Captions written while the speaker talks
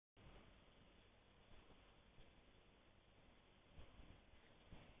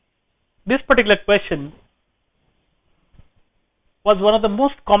This particular question was one of the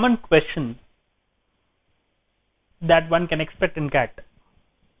most common questions that one can expect in CAT.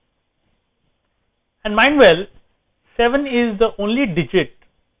 And mind well, 7 is the only digit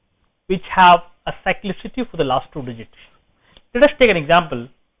which have a cyclicity for the last two digits. Let us take an example.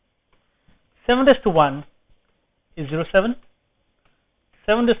 7 raised to 1 is 07,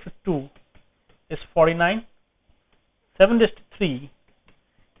 7 raised to 2 is 49, 7 raised to 3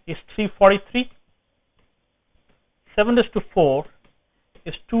 is 343, 7 raised to 4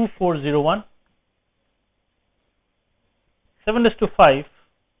 is 2401, 7 raised to 5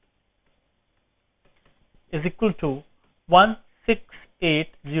 is equal to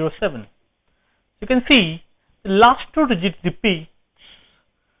 16807. You can see the last two digits repeat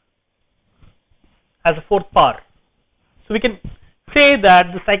as a fourth power. So we can say that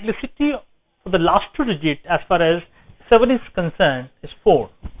the cyclicity for the last two digits as far as 7 is concerned is 4.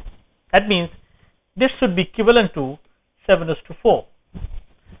 That means this should be equivalent to 7 raised to 4,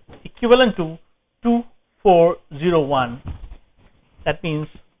 equivalent to 2401. That means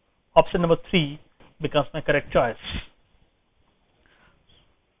option number 3 becomes my correct choice.